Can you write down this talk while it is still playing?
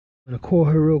gonna coil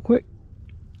her real quick.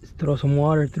 Just throw some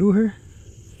water through her.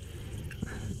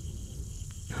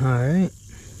 All right.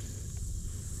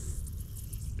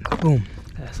 Boom.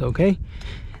 That's okay.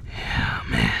 Yeah,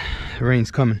 man. The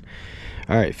rain's coming.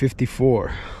 All right,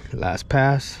 54. Last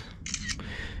pass.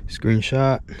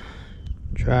 Screenshot.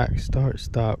 Track, start,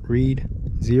 stop, read.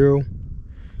 0.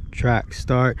 Track,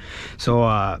 start. So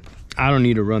I don't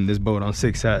need to run this boat on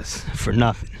 6S for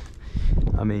nothing.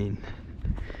 I mean,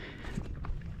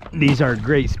 these are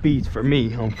great speeds for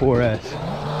me on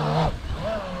 4S.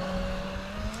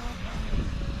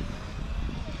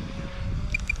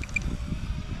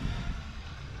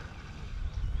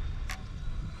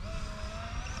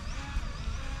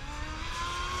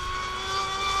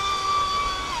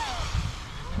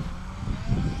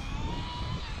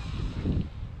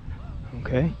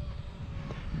 Okay.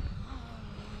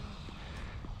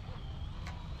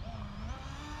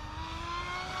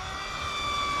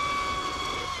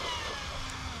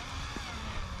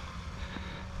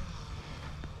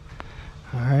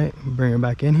 All right, bring her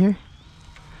back in here.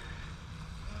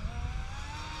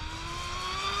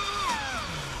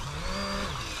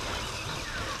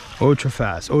 Ultra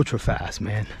fast,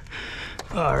 man.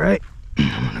 All right,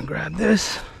 I'm gonna grab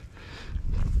this.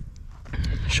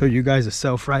 Show you guys a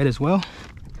self ride as well.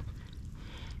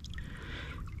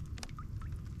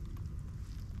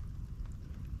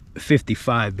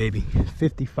 $55, baby.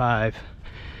 55.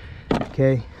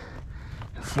 Okay.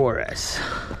 4S.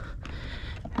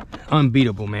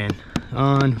 Unbeatable, man.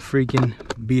 Unfreaking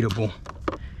beatable.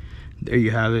 There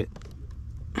you have it.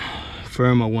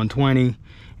 Firma 120,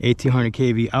 1800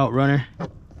 kV outrunner. All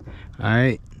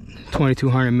right,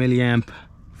 2200 milliamp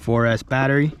 4S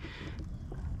battery.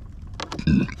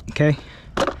 Okay.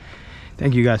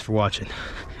 Thank you guys for watching.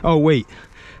 Oh wait,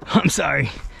 I'm sorry.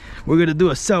 We're gonna do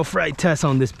a self-ride test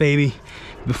on this baby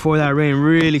before that rain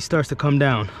really starts to come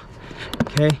down.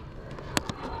 Okay.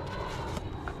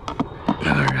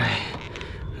 All right.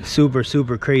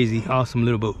 Super crazy, awesome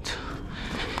little boat.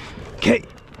 Okay.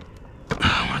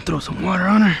 I want to throw some water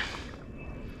on her.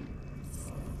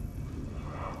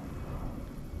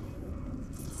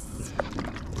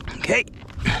 Okay.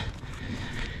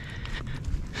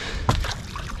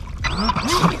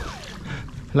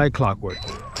 Like clockwork.